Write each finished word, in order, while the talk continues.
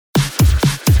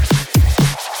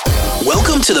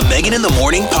to the Megan in the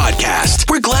Morning podcast.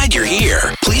 We're glad you're here.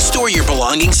 Please store your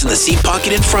belongings in the seat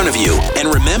pocket in front of you. And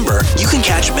remember, you can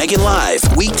catch Megan live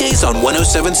weekdays on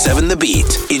 107.7 The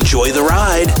Beat. Enjoy the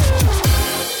ride.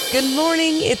 Good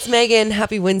morning, it's Megan.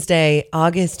 Happy Wednesday,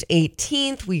 August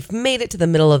 18th. We've made it to the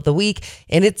middle of the week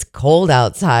and it's cold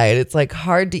outside. It's like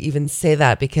hard to even say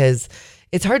that because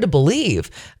it's hard to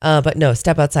believe. But no,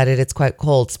 step outside it's quite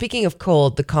cold. Speaking of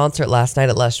cold, the concert last night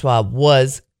at Les Schwab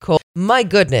was cold. My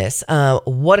goodness,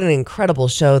 what an incredible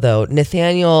show though.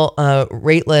 Nathaniel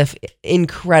Rateliff,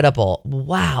 incredible.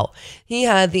 Wow. He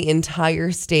had the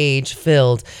entire stage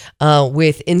filled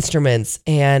with instruments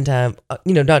and,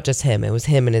 not just him. It was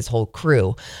him and his whole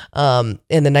crew and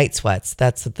the Night Sweats.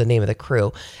 That's the name of the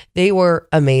crew. They were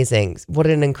amazing. What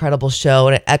an incredible show.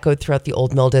 And it echoed throughout the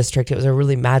Old Mill District. It was a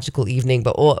really magical evening.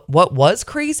 But what was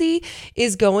crazy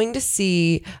is going to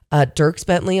see Dierks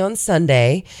Bentley on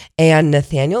Sunday and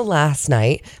Nathaniel last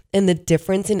night, and the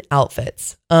difference in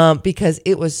outfits because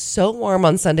it was so warm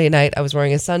on Sunday night. I was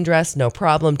wearing a sundress, no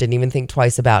problem. Didn't even think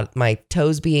twice about my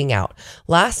toes being out.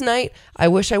 Last night, I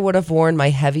wish I would have worn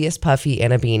my heaviest puffy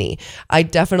and a beanie. I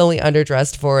definitely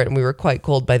underdressed for it and we were quite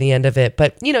cold by the end of it.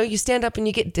 But, you stand up and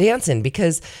you get dancing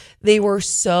because they were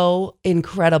so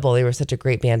incredible. They were such a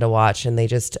great band to watch and they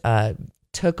just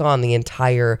took on the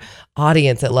entire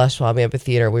audience at Les Schwab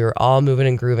Amphitheater. We were all moving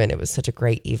and grooving. It was such a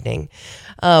great evening.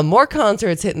 More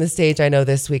concerts hitting the stage, I know,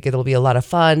 this week. It'll be a lot of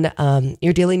fun.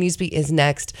 Your Daily Newsbeat is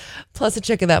next, plus a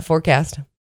check of that forecast.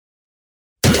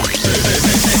 Your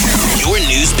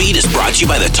Newsbeat is brought to you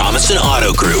by the Thomason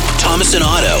Auto Group. Thomason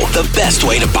Auto, the best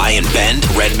way to buy in Bend,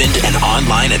 Redmond, and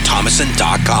online at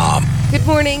thomason.com. Good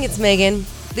morning, it's Megan.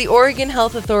 The Oregon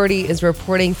Health Authority is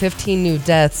reporting 15 new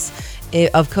deaths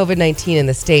of COVID-19 in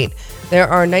the state. There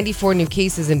are 94 new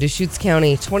cases in Deschutes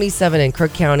County, 27 in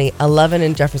Crook County, 11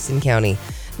 in Jefferson County.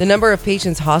 The number of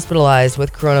patients hospitalized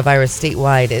with coronavirus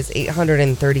statewide is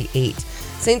 838.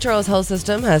 St. Charles Health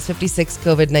System has 56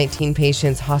 COVID-19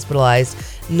 patients hospitalized,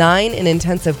 9 in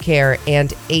intensive care,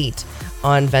 and 8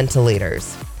 on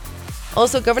ventilators.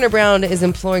 Also, Governor Brown is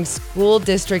imploring school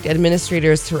district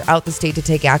administrators throughout the state to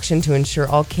take action to ensure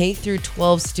all K through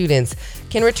 12 students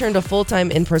can return to full-time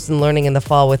in-person learning in the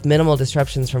fall with minimal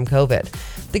disruptions from COVID.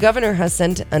 The governor has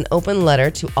sent an open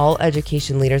letter to all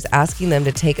education leaders asking them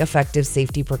to take effective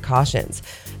safety precautions.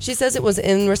 She says it was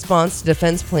in response to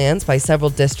defense plans by several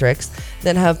districts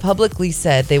that have publicly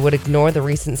said they would ignore the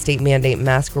recent state mandate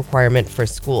mask requirement for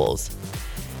schools.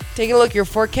 Taking a look at your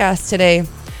forecast today.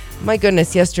 My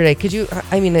goodness, yesterday,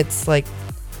 it's like,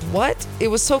 what? It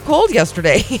was so cold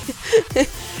yesterday,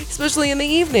 especially in the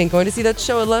evening, going to see that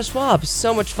show at Les Schwab.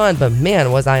 So much fun, but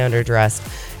man, was I underdressed.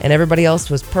 And everybody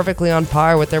else was perfectly on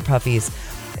par with their puffies.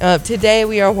 Today,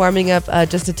 we are warming up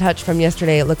just a touch from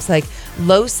yesterday. It looks like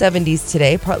low 70s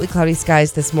today, partly cloudy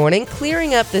skies this morning,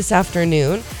 clearing up this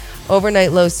afternoon.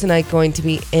 Overnight lows tonight going to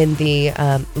be in the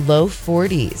low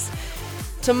 40s.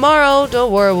 Tomorrow,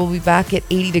 don't worry, we'll be back at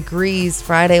 80 degrees.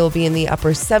 Friday will be in the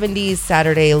upper 70s.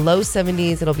 Saturday, low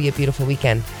 70s. It'll be a beautiful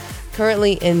weekend.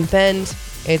 Currently in Bend,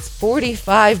 it's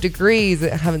 45 degrees.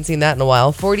 I haven't seen that in a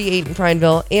while. 48 in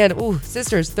Prineville. And,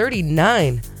 Sisters,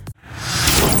 39.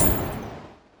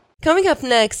 Coming up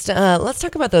next, let's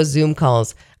talk about those Zoom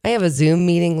calls. I have a Zoom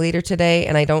meeting later today,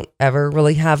 and I don't ever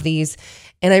really have these.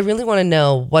 And I really want to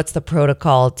know what's the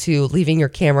protocol to leaving your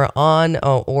camera on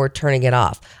or turning it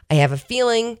off. I have a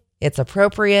feeling it's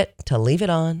appropriate to leave it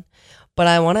on, but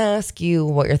I want to ask you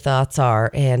what your thoughts are,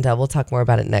 and we'll talk more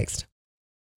about it next.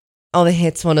 All the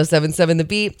hits, 107.7 The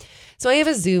Beat. So I have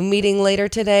a Zoom meeting later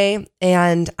today,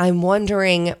 and I'm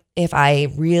wondering if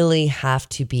I really have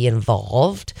to be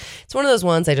involved. It's one of those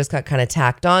ones I just got kind of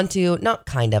tacked onto. Not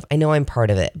kind of. I know I'm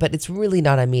part of it, but it's really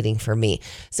not a meeting for me.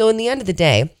 So in the end of the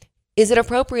day, is it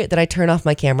appropriate that I turn off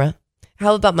my camera?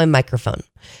 How about my microphone?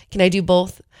 Can I do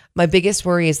both? My biggest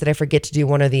worry is that I forget to do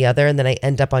one or the other, and then I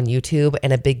end up on YouTube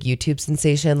and a big YouTube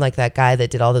sensation like that guy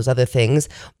that did all those other things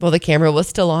while the camera was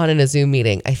still on in a Zoom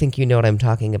meeting. I think you know what I'm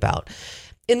talking about.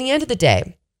 In the end of the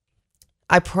day,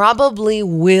 I probably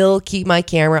will keep my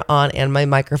camera on and my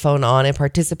microphone on and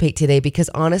participate today because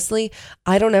honestly,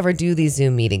 I don't ever do these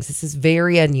Zoom meetings. This is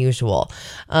very unusual.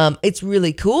 It's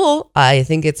really cool. I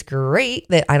think it's great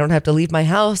that I don't have to leave my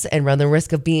house and run the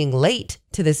risk of being late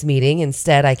to this meeting.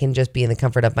 Instead, I can just be in the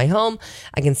comfort of my home.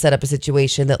 I can set up a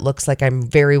situation that looks like I'm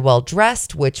very well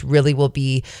dressed, which really will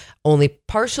be only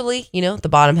partially, the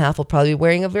bottom half will probably be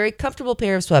wearing a very comfortable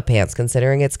pair of sweatpants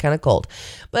considering it's kind of cold.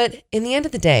 But in the end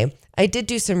of the day, I did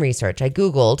do some research. I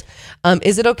Googled,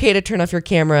 is it okay to turn off your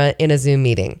camera in a Zoom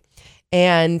meeting?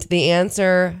 And the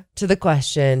answer to the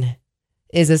question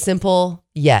is a simple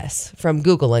yes from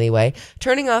Google anyway.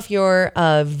 Turning off your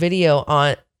video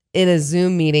in a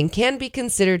Zoom meeting can be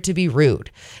considered to be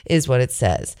rude, is what it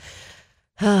says.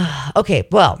 Okay,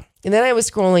 well, and then I was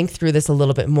scrolling through this a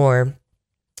little bit more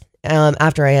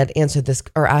after I had answered this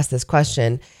or asked this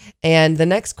question. And the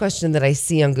next question that I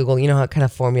see on Google, you know how it kind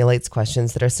of formulates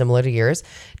questions that are similar to yours.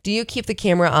 Do you keep the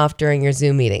camera off during your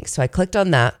Zoom meeting? So I clicked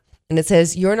on that. And it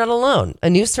says, you're not alone. A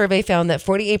new survey found that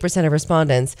 48% of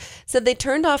respondents said they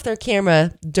turned off their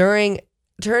camera during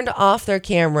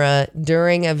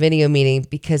a video meeting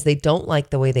because they don't like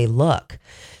the way they look.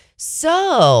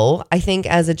 So I think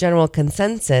as a general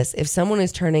consensus, if someone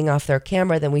is turning off their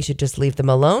camera, then we should just leave them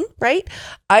alone, right?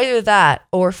 Either that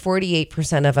or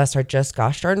 48% of us are just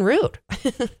gosh darn rude.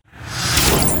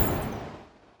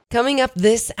 Coming up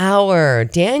this hour,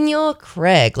 Daniel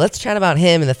Craig. Let's chat about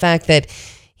him and the fact that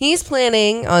he's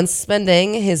planning on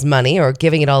spending his money or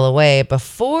giving it all away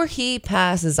before he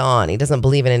passes on. He doesn't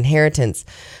believe in inheritance.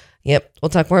 Yep, we'll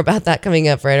talk more about that coming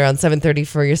up right around 7:30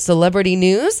 for your celebrity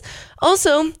news.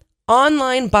 Also,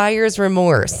 online buyer's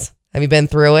remorse. Have you been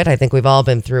through it? I think we've all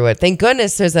been through it. Thank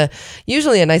goodness there's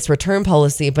usually a nice return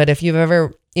policy, but if you've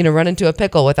ever, run into a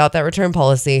pickle without that return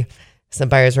policy, some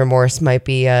buyer's remorse might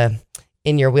be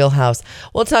in your wheelhouse.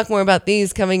 We'll talk more about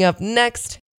these coming up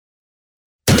next.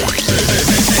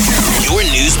 Your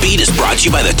news beat is brought to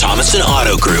you by the Thomason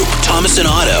Auto Group. Thomason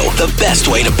Auto, the best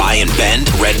way to buy in Bend,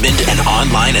 Redmond, and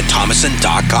online at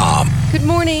thomason.com. Good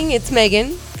morning, it's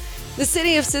Megan. The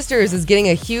City of Sisters is getting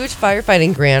a huge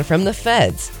firefighting grant from the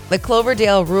feds. The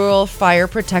Cloverdale Rural Fire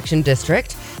Protection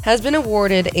District has been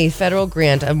awarded a federal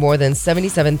grant of more than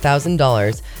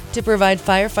 $77,000 to provide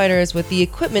firefighters with the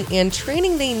equipment and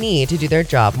training they need to do their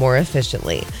job more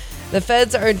efficiently. The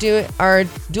feds are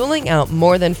doling out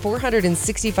more than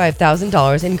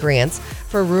 $465,000 in grants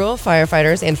for rural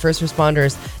firefighters and first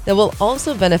responders that will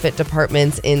also benefit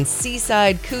departments in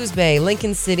Seaside, Coos Bay,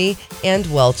 Lincoln City, and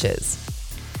Welches.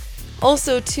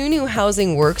 Also, 2 new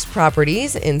Housing Works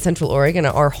properties in Central Oregon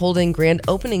are holding grand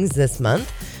openings this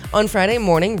month. On Friday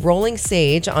morning, Rolling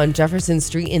Sage on Jefferson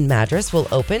Street in Madras will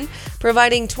open,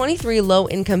 providing 23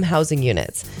 low-income housing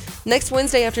units. Next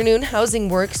Wednesday afternoon, Housing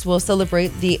Works will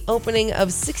celebrate the opening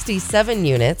of 67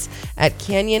 units at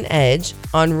Canyon Edge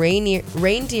on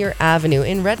Reindeer Avenue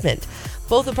in Redmond.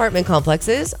 Both apartment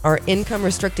complexes are income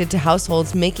restricted to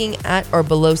households making at or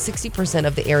below 60%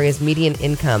 of the area's median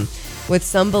income, with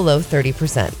some below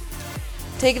 30%.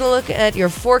 Taking a look at your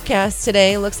forecast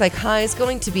today, looks like highs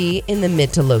going to be in the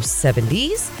mid to low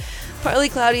 70s. Partly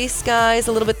cloudy skies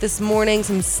a little bit this morning,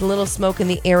 some little smoke in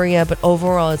the area, but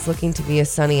overall it's looking to be a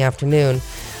sunny afternoon.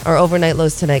 Our overnight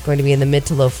lows tonight going to be in the mid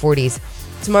to low 40s.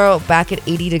 Tomorrow back at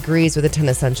 80 degrees with a ton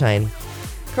of sunshine.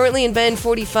 Currently in Bend,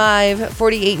 45,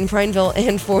 48 in Prineville,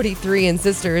 and 43 in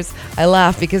Sisters. I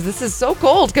laugh because this is so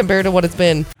cold compared to what it's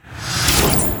been.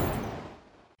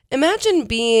 Imagine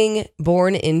being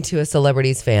born into a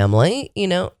celebrity's family.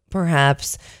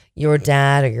 Perhaps your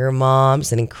dad or your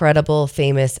mom's an incredible,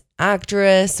 famous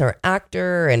actress or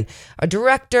actor and a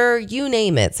director, you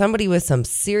name it. Somebody with some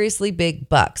seriously big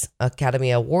bucks.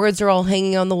 Academy Awards are all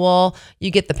hanging on the wall.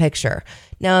 You get the picture.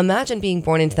 Now imagine being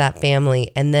born into that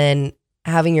family and then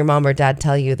having your mom or dad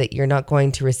tell you that you're not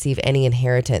going to receive any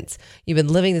inheritance. You've been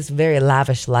living this very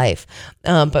lavish life,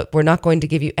 but we're not going to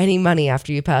give you any money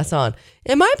after you pass on.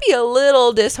 It might be a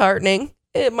little disheartening.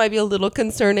 It might be a little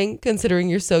concerning considering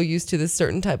you're so used to this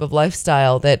certain type of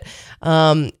lifestyle that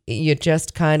you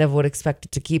just kind of would expect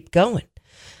it to keep going.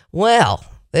 Well,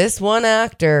 this one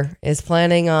actor is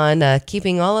planning on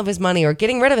keeping all of his money or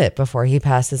getting rid of it before he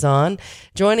passes on,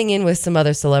 joining in with some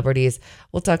other celebrities.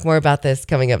 We'll talk more about this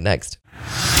coming up next.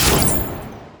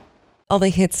 All the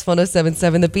hits,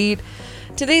 107.7 The Beat.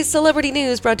 Today's celebrity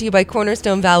news brought to you by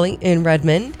Cornerstone Valley in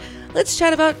Redmond. Let's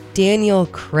chat about Daniel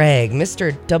Craig,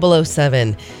 Mr.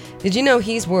 007. Did you know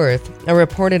he's worth a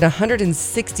reported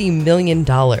 $160 million,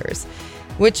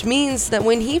 which means that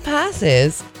when he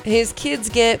passes, his kids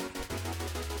get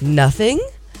nothing?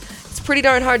 It's pretty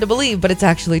darn hard to believe, but it's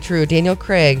actually true. Daniel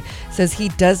Craig says he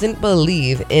doesn't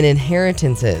believe in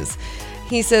inheritances.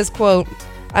 He says, quote,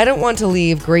 "I don't want to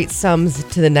leave great sums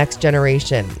to the next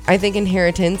generation. I think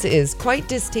inheritance is quite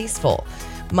distasteful.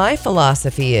 My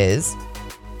philosophy is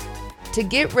to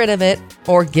get rid of it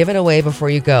or give it away before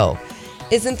you go.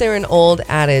 Isn't there an old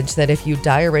adage that if you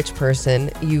die a rich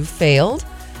person, you've failed?"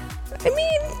 I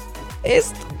mean,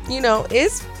 is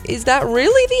that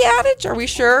really the adage? Are we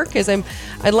sure? Because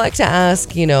I'd like to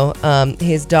ask,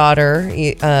 his daughter.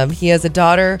 He has a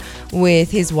daughter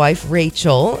with his wife,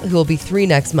 Rachel, who will be 3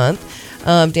 next month.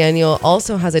 Daniel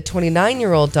also has a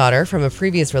 29-year-old daughter from a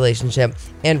previous relationship,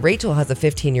 and Rachel has a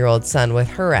 15-year-old son with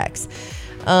her ex.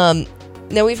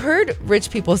 Now, we've heard rich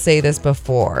people say this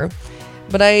before,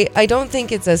 but I don't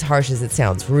think it's as harsh as it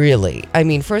sounds, really. I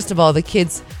mean, first of all, the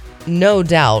kids, no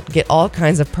doubt, get all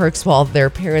kinds of perks while their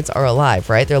parents are alive,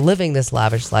 right? They're living this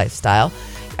lavish lifestyle,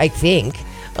 I think.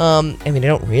 I mean, I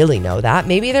don't really know that.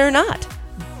 Maybe they're not.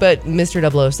 But Mr.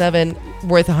 007,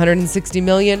 worth $160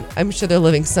 million, I'm sure they're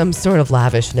living some sort of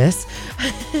lavishness.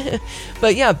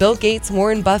 But yeah, Bill Gates,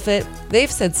 Warren Buffett,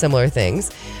 they've said similar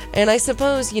things. And I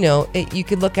suppose, you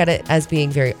could look at it as being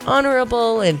very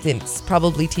honorable, and it's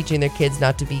probably teaching their kids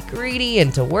not to be greedy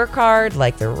and to work hard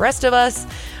like the rest of us,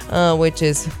 which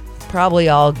is probably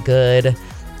all good.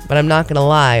 But I'm not going to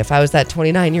lie. If I was that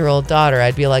 29-year-old daughter,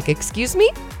 I'd be like, excuse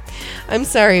me? I'm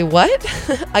sorry, what?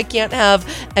 I can't have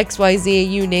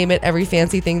XYZ, you name it, every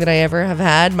fancy thing that I ever have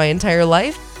had my entire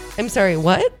life? I'm sorry,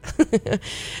 what?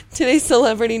 Today's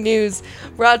celebrity news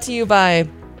brought to you by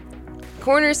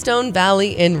Cornerstone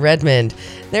Valley in Redmond.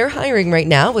 They're hiring right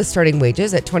now with starting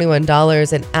wages at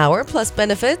 $21 an hour plus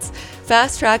benefits,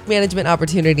 fast track management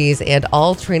opportunities, and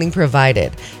all training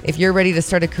provided. If you're ready to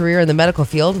start a career in the medical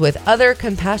field with other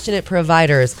compassionate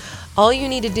providers, all you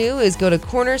need to do is go to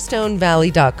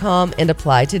cornerstonevalley.com and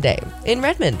apply today in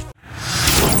Redmond.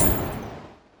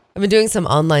 I've been doing some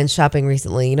online shopping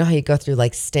recently. You know how you go through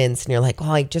like stints and you're like,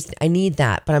 oh, I need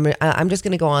that, but I'm just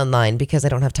going to go online because I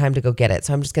don't have time to go get it.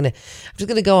 So I'm just going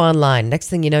to go online. Next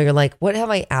thing you know, you're like, what have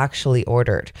I actually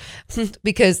ordered?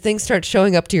 Because things start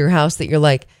showing up to your house that you're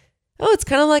like, oh, it's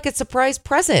kind of like a surprise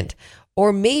present.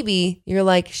 Or maybe you're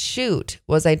like, shoot,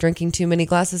 was I drinking too many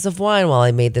glasses of wine while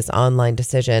I made this online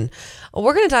decision?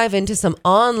 We're going to dive into some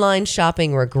online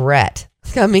shopping regret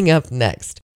coming up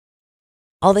next.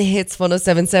 All the hits,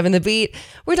 107.7 The Beat.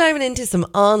 We're diving into some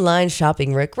online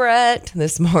shopping regret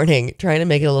this morning, trying to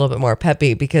make it a little bit more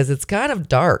peppy because it's kind of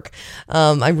dark.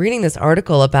 I'm reading this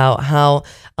article about how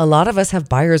a lot of us have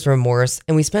buyer's remorse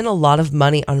and we spend a lot of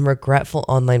money on regretful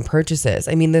online purchases.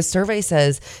 I mean, this survey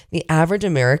says the average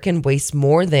American wastes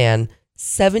more than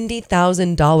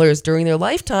 $70,000 during their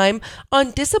lifetime on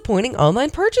disappointing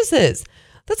online purchases.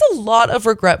 That's a lot of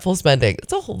regretful spending.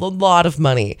 It's a lot of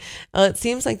money. It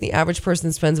seems like the average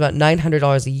person spends about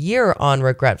 $900 a year on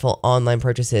regretful online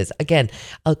purchases. Again,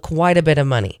 quite a bit of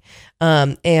money.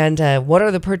 And what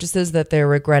are the purchases that they're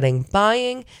regretting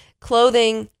buying?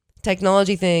 Clothing,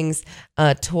 technology things,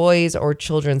 toys, or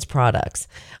children's products.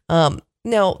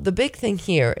 Now, the big thing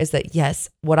here is that, yes,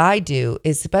 what I do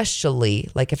is especially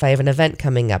like if I have an event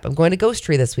coming up, I'm going to Ghost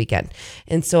Tree this weekend.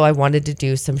 And so I wanted to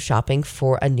do some shopping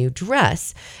for a new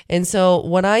dress. And so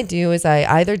what I do is I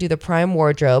either do the Prime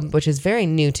Wardrobe, which is very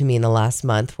new to me in the last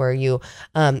month, where you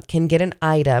can get an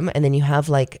item and then you have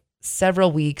like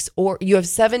several weeks, or you have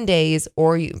 7 days,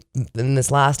 or in this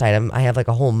last item, I have like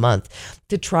a whole month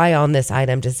to try on this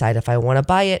item, decide if I want to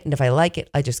buy it. And if I like it,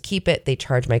 I just keep it. They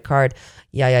charge my card.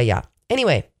 Yeah.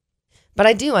 Anyway, but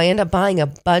I end up buying a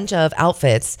bunch of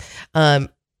outfits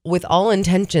with all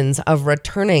intentions of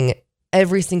returning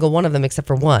every single one of them except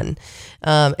for one.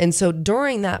 And so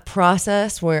during that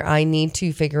process where I need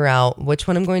to figure out which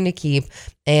one I'm going to keep,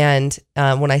 and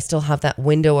when I still have that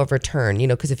window of return,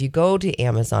 because if you go to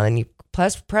Amazon and you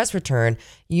press return,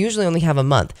 you usually only have a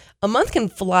month. A month can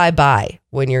fly by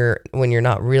when you're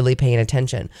not really paying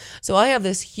attention. So I have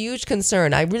this huge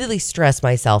concern. I really stress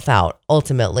myself out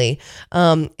ultimately,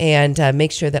 and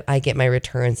make sure that I get my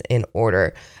returns in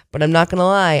order. But I'm not going to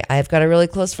lie, I've got a really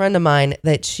close friend of mine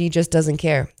that she just doesn't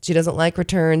care. She doesn't like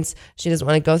returns. She doesn't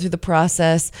want to go through the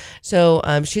process. So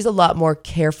she's a lot more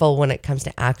careful when it comes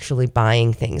to actually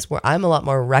buying things, where I'm a lot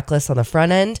more reckless on the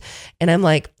front end. And I'm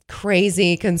like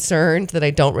crazy concerned that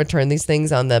I don't return these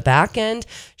things on the back end.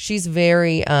 She's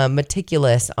very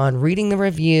meticulous on reading the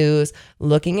reviews,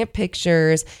 looking at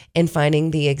pictures, and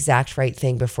finding the exact right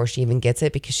thing before she even gets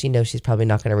it, because she knows she's probably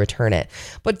not going to return it.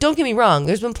 But don't get me wrong,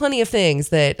 there's been plenty of things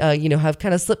that have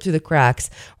kind of slipped through the cracks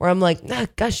where I'm like,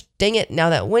 gosh dang it, now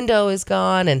that window is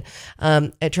gone. And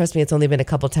trust me, it's only been a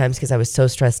couple times because I was so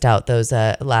stressed out those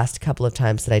last couple of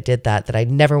times that I did that I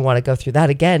never want to go through that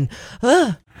again.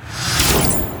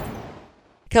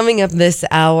 Coming up this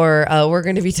hour, we're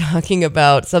going to be talking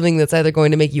about something that's either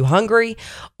going to make you hungry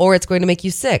or it's going to make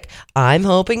you sick. I'm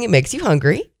hoping it makes you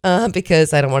hungry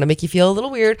because I don't want to make you feel a little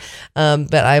weird.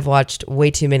 But I've watched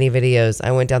way too many videos.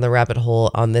 I went down the rabbit hole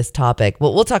on this topic.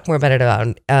 We'll talk more about it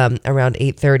around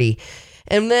 8:30.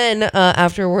 And then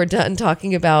after we're done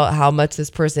talking about how much this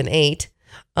person ate,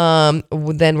 then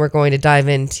we're going to dive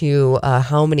into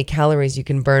how many calories you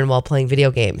can burn while playing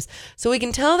video games. So we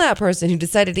can tell that person who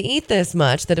decided to eat this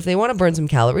much that if they want to burn some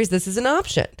calories, this is an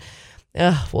option.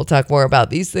 We'll talk more about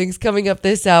these things coming up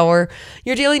this hour.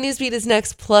 Your daily news beat is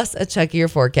next, plus a check of your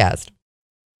forecast.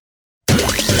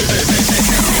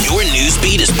 Your news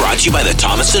beat is brought to you by the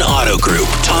Thomason Auto Group.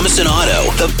 Thomason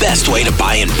Auto, the best way to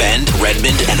buy in Bend,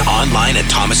 Redmond, and online at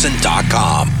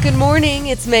thomason.com. Good morning,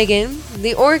 it's Megan.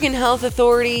 The Oregon Health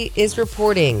Authority is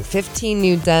reporting 15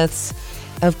 new deaths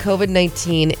of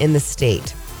COVID-19 in the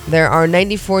state. There are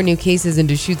 94 new cases in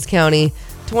Deschutes County,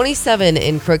 27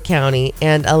 in Crook County,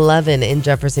 and 11 in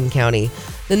Jefferson County.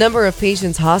 The number of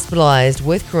patients hospitalized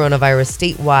with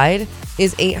coronavirus statewide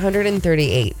is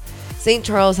 838. St.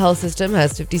 Charles Health System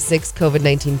has 56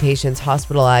 COVID-19 patients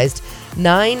hospitalized,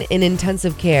 9 in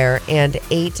intensive care, and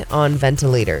 8 on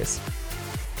ventilators.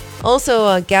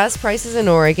 Also, gas prices in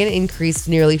Oregon increased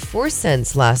nearly 4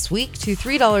 cents last week to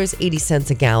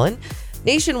 $3.80 a gallon.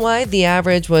 Nationwide, the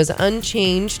average was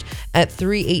unchanged at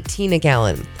 $3.18 a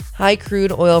gallon. High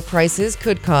crude oil prices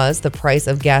could cause the price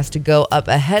of gas to go up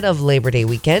ahead of Labor Day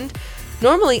weekend.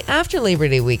 Normally, after Labor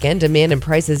Day weekend, demand and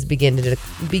prices begin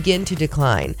to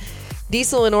decline.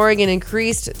 Diesel in Oregon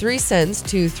increased 3 cents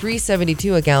to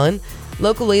 $3.72 a gallon.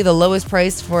 Locally, the lowest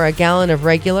price for a gallon of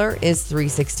regular is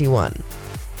 $3.61.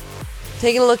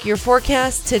 Taking a look at your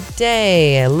forecast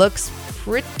today, it looks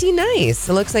pretty nice.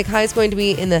 It looks like high is going to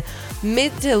be in the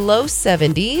mid to low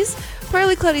 70s.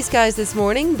 Partly cloudy skies this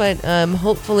morning, but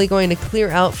hopefully going to clear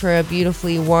out for a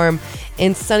beautifully warm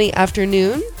and sunny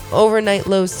afternoon. Overnight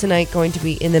lows tonight going to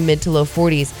be in the mid to low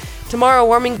 40s. Tomorrow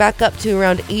warming back up to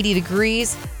around 80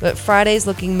 degrees, but Friday's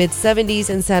looking mid 70s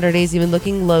and Saturday's even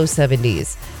looking low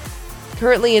 70s.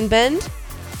 Currently in Bend,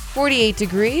 48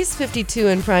 degrees, 52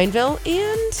 in Prineville,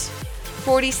 and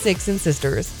 46 in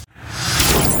Sisters.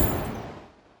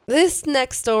 This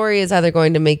next story is either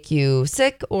going to make you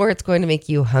sick or it's going to make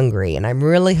you hungry, and I'm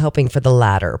really hoping for the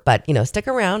latter. But, stick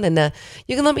around and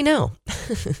you can let me know.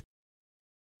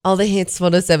 All the hits,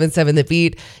 107.7 The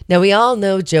Beat. Now, we all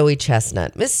know Joey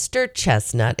Chestnut. Mr.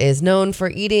 Chestnut is known for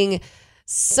eating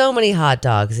so many hot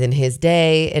dogs in his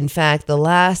day. In fact, the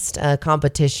last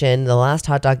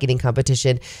hot dog eating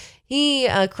competition, he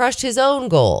crushed his own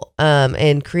goal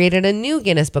and created a new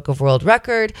Guinness Book of World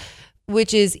Record,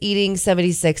 which is eating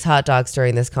 76 hot dogs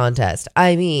during this contest.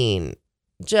 I mean,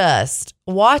 just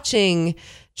watching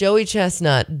Joey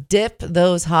Chestnut dip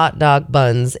those hot dog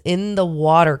buns in the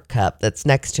water cup that's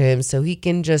next to him so he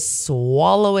can just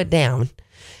swallow it down,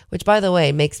 which, by the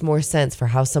way, makes more sense for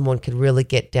how someone could really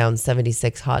get down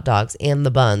 76 hot dogs and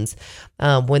the buns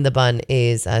when the bun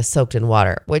is soaked in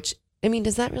water, which, I mean,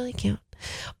 does that really count?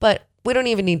 But we don't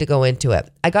even need to go into it.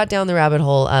 I got down the rabbit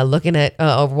hole looking at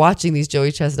watching these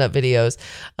Joey Chestnut videos.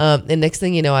 And next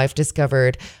thing you know, I've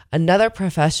discovered another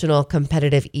professional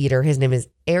competitive eater. His name is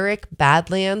Eric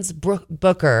Badlands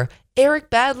Booker. Eric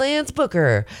Badlands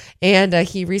Booker. And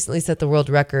he recently set the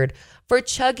world record for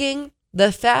chugging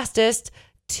the fastest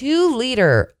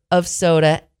 2-liter of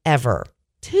soda ever.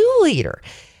 2-liter.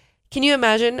 Can you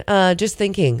imagine just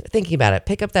thinking about it?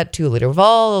 Pick up that 2-liter. We've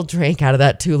all drank out of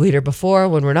that 2-liter before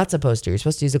when we're not supposed to. You're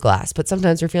supposed to use a glass, but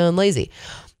sometimes we're feeling lazy.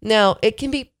 Now, it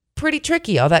can be pretty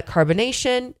tricky. All that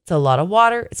carbonation, it's a lot of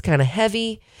water. It's kind of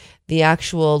heavy. The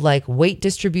actual weight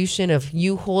distribution of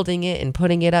you holding it and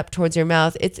putting it up towards your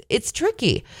mouth, it's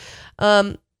tricky.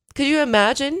 Could you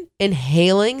imagine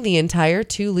inhaling the entire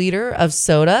 2-liter of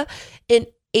soda in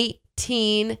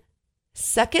 18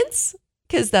 seconds?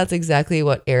 Because that's exactly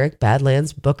what Eric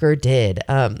Badlands Booker did.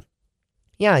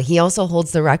 He also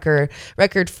holds the record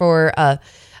for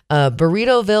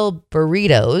Burritoville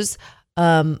burritos,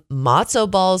 matzo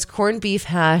balls, corned beef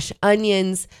hash,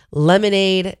 onions,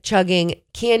 lemonade, chugging,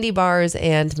 candy bars,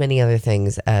 and many other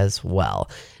things as well.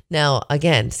 Now,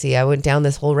 again, I went down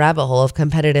this whole rabbit hole of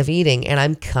competitive eating and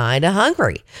I'm kind of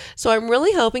hungry. So I'm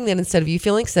really hoping that instead of you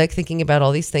feeling sick, thinking about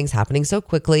all these things happening so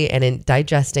quickly and in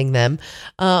digesting them,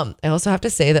 I also have to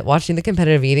say that watching the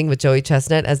competitive eating with Joey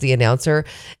Chestnut as the announcer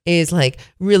is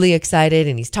really excited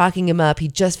and he's talking him up. He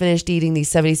just finished eating these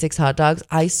 76 hot dogs.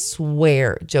 I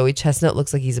swear Joey Chestnut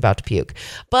looks like he's about to puke.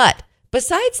 But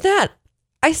besides that,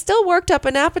 I still worked up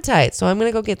an appetite. So I'm going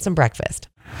to go get some breakfast.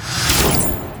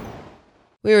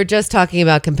 We were just talking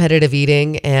about competitive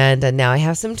eating, and now I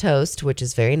have some toast, which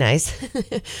is very nice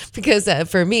because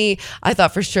for me, I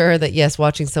thought for sure that, yes,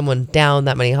 watching someone down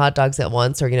that many hot dogs at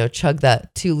once or, chug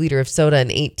that 2-liter of soda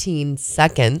in 18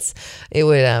 seconds, it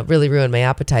would really ruin my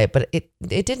appetite, but it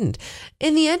didn't.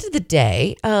 In the end of the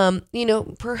day,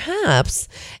 perhaps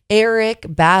Eric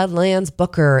Badlands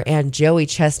Booker and Joey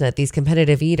Chestnut, these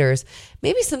competitive eaters,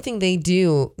 maybe something they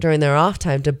do during their off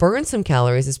time to burn some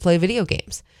calories is play video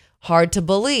games. Hard to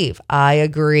believe. I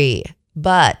agree.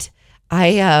 But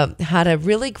I had a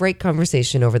really great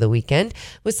conversation over the weekend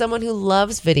with someone who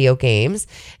loves video games,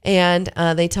 and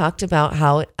they talked about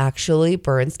how it actually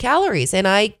burns calories. And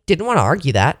I didn't want to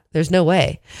argue that. There's no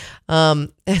way.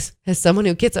 As someone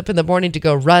who gets up in the morning to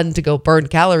go run, to go burn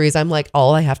calories, I'm like,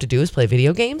 all I have to do is play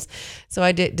video games. So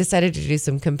I decided to do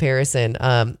some comparison,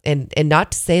 and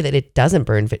not to say that it doesn't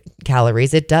burn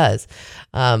calories. It does.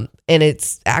 And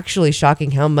it's actually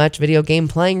shocking how much video game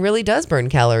playing really does burn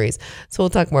calories. So we'll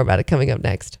talk more about it coming up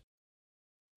next.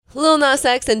 Lil Nas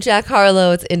X and Jack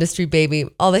Harlow, it's Industry Baby,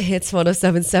 all the hits,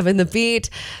 107.7 The Beat.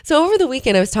 So over the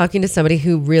weekend, I was talking to somebody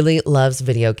who really loves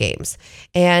video games.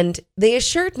 And they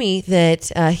assured me that,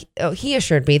 he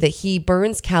assured me that he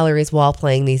burns calories while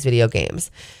playing these video games.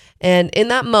 And in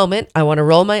that moment, I want to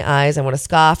roll my eyes. I want to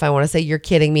scoff. I want to say, you're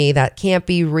kidding me. That can't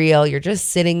be real. You're just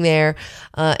sitting there.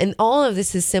 And all of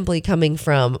this is simply coming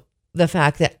from the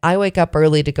fact that I wake up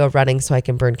early to go running so I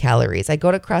can burn calories. I go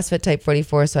to CrossFit Type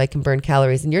 44 so I can burn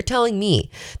calories. And you're telling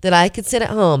me that I could sit at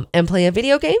home and play a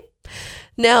video game?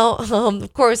 Now,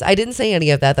 of course, I didn't say any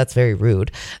of that. That's very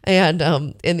rude. And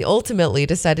ultimately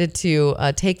decided to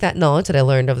take that knowledge that I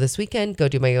learned over this weekend, go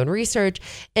do my own research,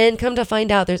 and come to find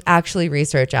out there's actually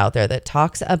research out there that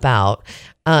talks about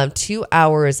 2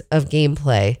 hours of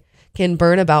gameplay can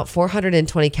burn about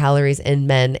 420 calories in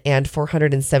men and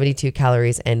 472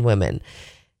 calories in women.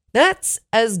 That's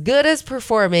as good as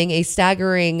performing a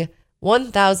staggering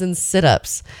 1,000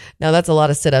 sit-ups. Now, that's a lot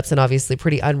of sit-ups and obviously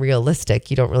pretty unrealistic.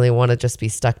 You don't really want to just be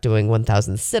stuck doing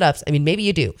 1,000 sit-ups. I mean, maybe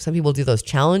you do. Some people do those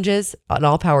challenges, and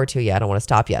all power to you. I don't want to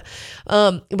stop you.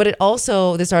 But it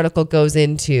also, this article goes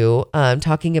into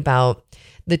talking about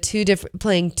these two different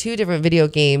video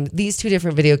games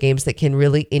that can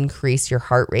really increase your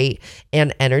heart rate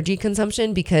and energy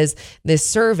consumption, because this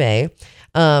survey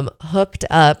hooked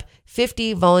up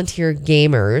 50 volunteer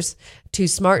gamers to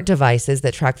smart devices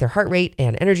that track their heart rate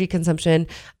and energy consumption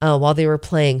while they were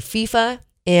playing FIFA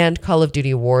and Call of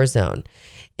Duty Warzone.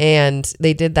 And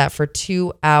they did that for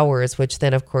 2 hours, which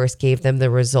then, of course, gave them the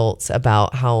results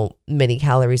about how many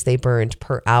calories they burned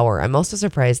per hour. I'm also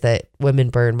surprised that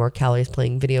women burn more calories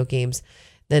playing video games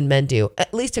than men do,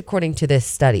 at least according to this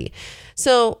study.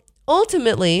 So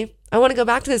ultimately, I want to go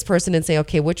back to this person and say,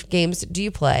 okay, which games do you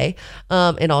play?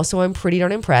 And also, I'm pretty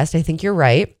darn impressed. I think you're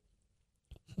right.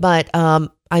 But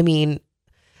I mean,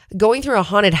 going through a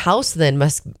haunted house then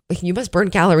you must burn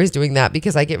calories doing that,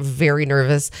 because I get very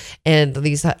nervous, and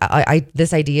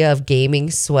this idea of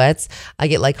gaming sweats, I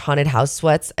get like haunted house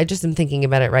sweats. I just am thinking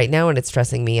about it right now and it's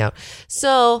stressing me out.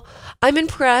 So I'm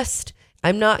impressed.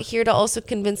 I'm not here to also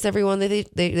convince everyone that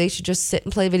they should just sit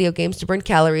and play video games to burn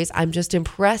calories. I'm just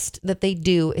impressed that they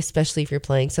do, especially if you're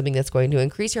playing something that's going to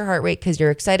increase your heart rate because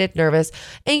you're excited, nervous,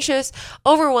 anxious,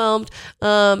 overwhelmed,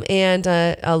 and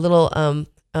a little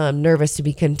nervous to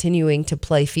be continuing to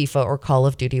play FIFA or Call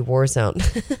of Duty Warzone.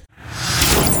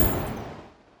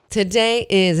 Today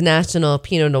is National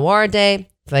Pinot Noir Day,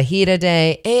 Fajita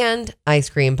Day, and Ice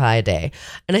Cream Pie Day.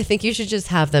 And I think you should just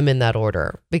have them in that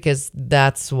order, because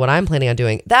that's what I'm planning on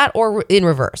doing. That or in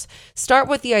reverse. Start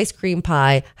with the ice cream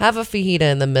pie, have a fajita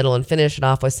in the middle, and finish it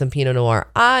off with some Pinot Noir.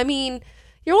 I mean,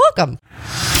 you're welcome.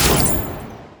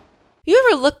 You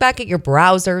ever look back at your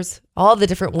browsers, all the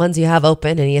different ones you have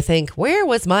open, and you think, where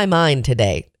was my mind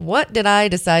today? What did I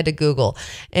decide to Google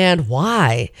and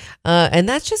why? And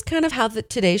that's just kind of how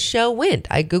today's show went.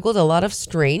 I Googled a lot of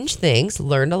strange things,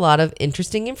 learned a lot of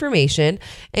interesting information,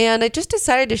 and I just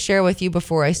decided to share with you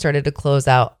before I started to close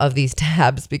out of these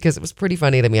tabs, because it was pretty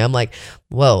funny to me. I'm like,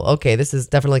 whoa, okay, this is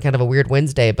definitely kind of a weird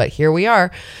Wednesday, but here we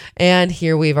are. And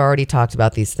here we've already talked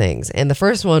about these things. And the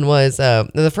first one was,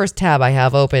 the first tab I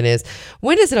have open is,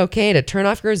 when is it okay to turn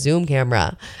off your Zoom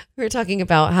camera? We were talking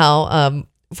about how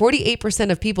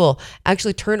 48% of people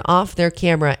actually turn off their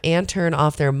camera and turn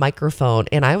off their microphone.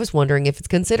 And I was wondering if it's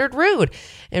considered rude.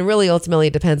 And really, ultimately,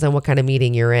 it depends on what kind of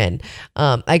meeting you're in.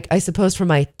 I suppose for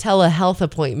my telehealth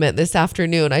appointment this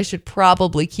afternoon, I should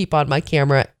probably keep on my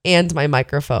camera and my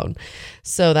microphone.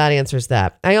 So that answers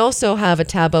that. I also have a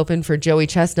tab open for Joey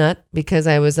Chestnut, because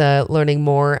I was learning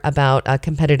more about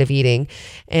competitive eating.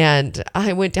 And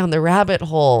I went down the rabbit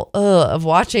hole of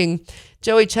watching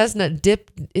Joey Chestnut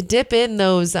dip in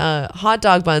those hot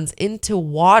dog buns into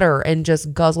water and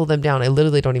just guzzle them down. I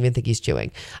literally don't even think he's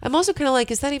chewing. I'm also kind of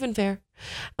like, is that even fair?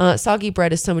 Soggy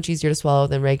bread is so much easier to swallow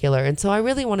than regular. And so I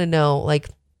really want to know, like,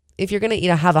 if you're going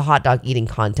to have a hot dog eating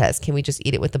contest, can we just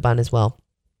eat it with the bun as well?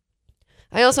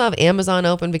 I also have Amazon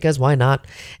open, because why not?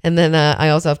 And then I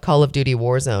also have Call of Duty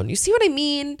Warzone. You see what I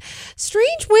mean?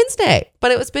 Strange Wednesday,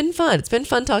 but it's been fun. It's been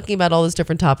fun talking about all those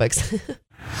different topics.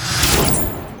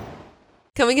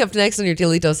 Coming up next on your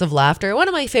Daily Dose of Laughter, one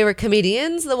of my favorite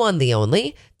comedians, the one, the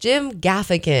only, Jim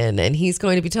Gaffigan, and he's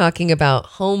going to be talking about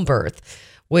home birth,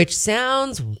 which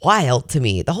sounds wild to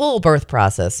me. The whole birth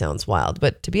process sounds wild,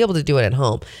 but to be able to do it at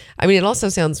home, I mean, it also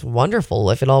sounds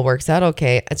wonderful if it all works out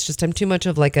okay. It's just I'm too much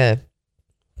of like a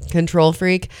control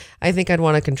freak. I think I'd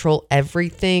want to control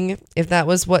everything if that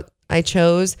was what I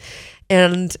chose,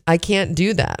 and I can't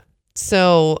do that.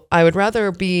 So I would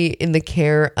rather be in the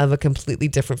care of a completely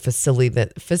different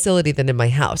facility than in my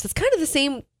house. It's kind of the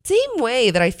same way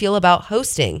that I feel about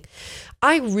hosting.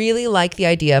 I really like the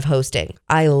idea of hosting.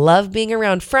 I love being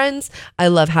around friends. I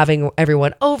love having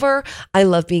everyone over. I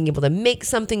love being able to make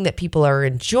something that people are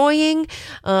enjoying.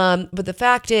 But the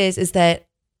fact is that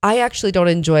I actually don't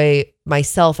enjoy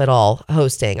myself at all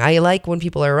hosting. I like when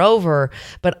people are over,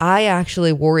 but I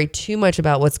actually worry too much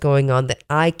about what's going on that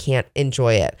I can't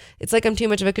enjoy it. It's like I'm too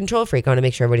much of a control freak. I want to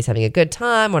make sure everybody's having a good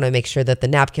time. I want to make sure that the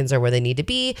napkins are where they need to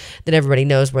be, that everybody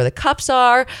knows where the cups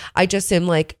are. I just am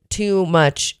like too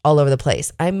much all over the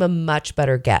place. I'm a much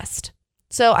better guest.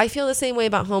 So I feel the same way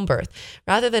about home birth.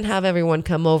 Rather than have everyone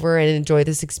come over and enjoy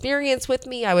this experience with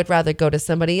me, I would rather go to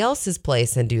somebody else's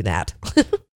place and do that.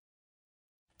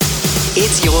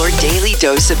 It's your Daily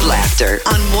Dose of Laughter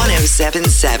on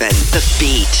 107.7 The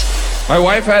Beat. My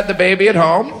wife had the baby at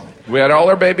home. We had all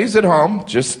our babies at home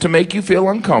just to make you feel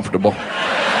uncomfortable.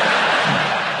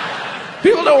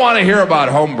 People don't want to hear about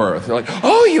home birth. They're like,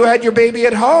 oh, you had your baby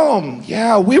at home.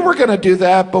 Yeah, we were going to do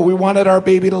that, but we wanted our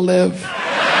baby to live.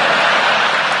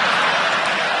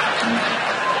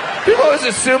 People always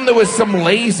assume there was some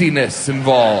laziness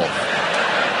involved.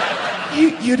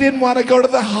 You didn't want to go to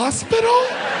the hospital?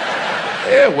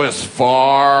 It was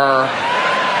far.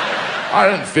 I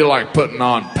didn't feel like putting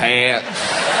on pants.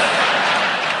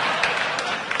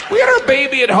 We had our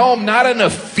baby at home, not in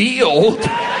a field.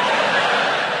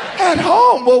 At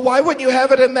home? Well, why wouldn't you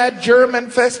have it in that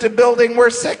germ-infested building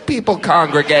where sick people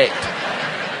congregate?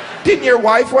 Didn't your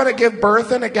wife want to give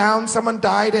birth in a gown someone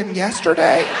died in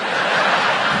yesterday?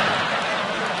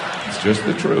 It's just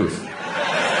the truth.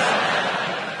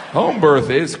 Home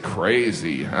birth is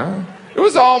crazy, huh? It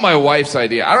was all my wife's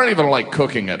idea. I don't even like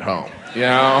cooking at home, you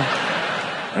know?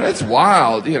 And it's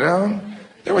wild, you know?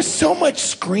 There was so much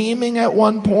screaming at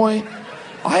one point,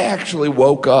 I actually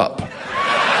woke up.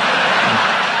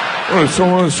 Oh,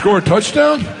 someone want to score a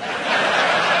touchdown?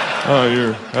 Oh,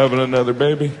 you're having another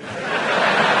baby?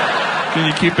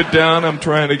 Can you keep it down? I'm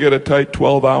trying to get a tight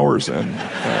 12 hours in.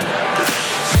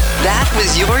 That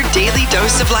was your Daily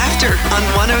Dose of Laughter on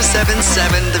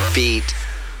 107.7 The Beat.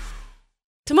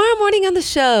 Tomorrow morning on the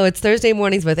show, it's Thursday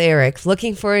Mornings with Eric.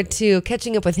 Looking forward to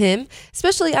catching up with him,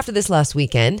 especially after this last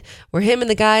weekend, where him and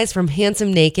the guys from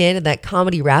Handsome Naked, that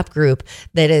comedy rap group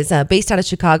that is based out of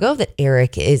Chicago that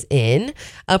Eric is in,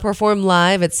 performed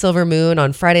live at Silver Moon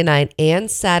on Friday night and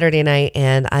Saturday night.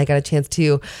 And I got a chance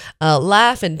to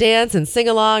laugh and dance and sing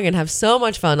along and have so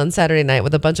much fun on Saturday night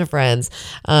with a bunch of friends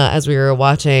as we were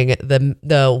watching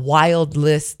the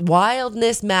wildness,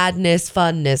 madness,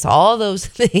 funness, all those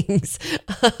things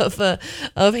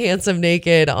of Handsome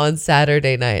Naked on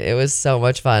Saturday night. It was so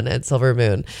much fun at Silver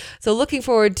Moon. So looking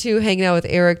forward to hanging out with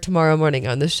Eric tomorrow morning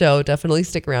on the show. Definitely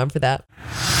stick around for that.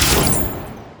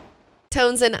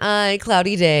 Tones and I,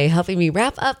 cloudy day, helping me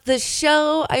wrap up the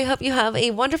show. I hope you have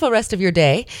a wonderful rest of your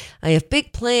day. I have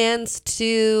big plans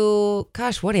to,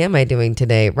 what am I doing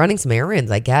today? Running some errands,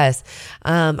 I guess.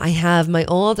 I have my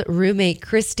old roommate,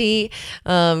 Christy,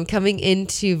 coming in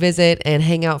to visit and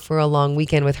hang out for a long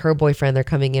weekend with her boyfriend. They're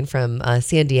coming in from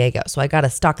San Diego. So I got to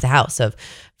stock the house of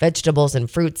vegetables and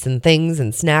fruits and things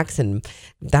and snacks and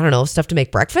stuff to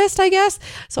make breakfast, I guess.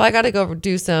 So I got to go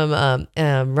do some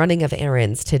running of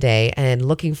errands today and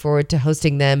looking forward to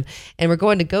hosting them. And we're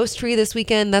going to Ghost Tree this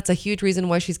weekend. That's a huge reason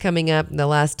why she's coming up. The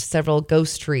last several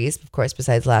Ghost Trees, of course,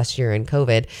 besides last year and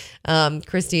COVID.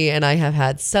 Christy and I have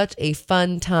had such a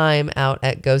fun time out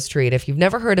at Ghost Tree. And if you've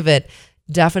never heard of it,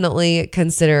 definitely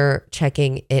consider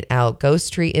checking it out.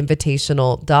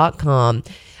 GhostTreeInvitational.com.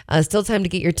 Still time to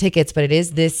get your tickets, but it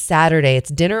is this Saturday. It's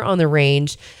dinner on the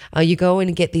range. You go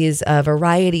and get these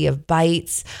variety of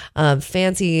bites,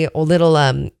 fancy little,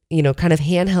 kind of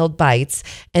handheld bites.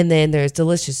 And then there's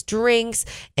delicious drinks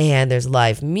and there's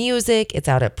live music. It's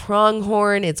out at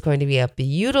Pronghorn. It's going to be a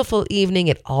beautiful evening.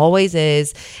 It always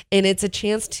is. And it's a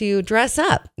chance to dress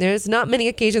up. There's not many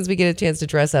occasions we get a chance to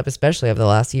dress up, especially over the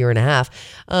last year and a half.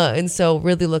 And so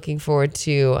really looking forward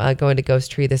to going to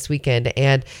Ghost Tree this weekend.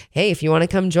 And hey, if you want to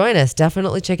come join us,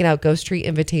 definitely check it out,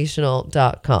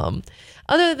 GhostTreeInvitational.com.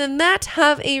 Other than that,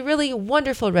 have a really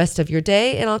wonderful rest of your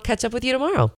day, and I'll catch up with you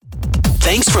tomorrow.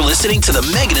 Thanks for listening to the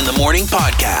Megan in the Morning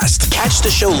podcast. Catch the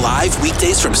show live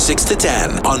weekdays from 6 to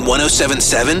 10 on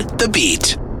 107.7 The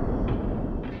Beat.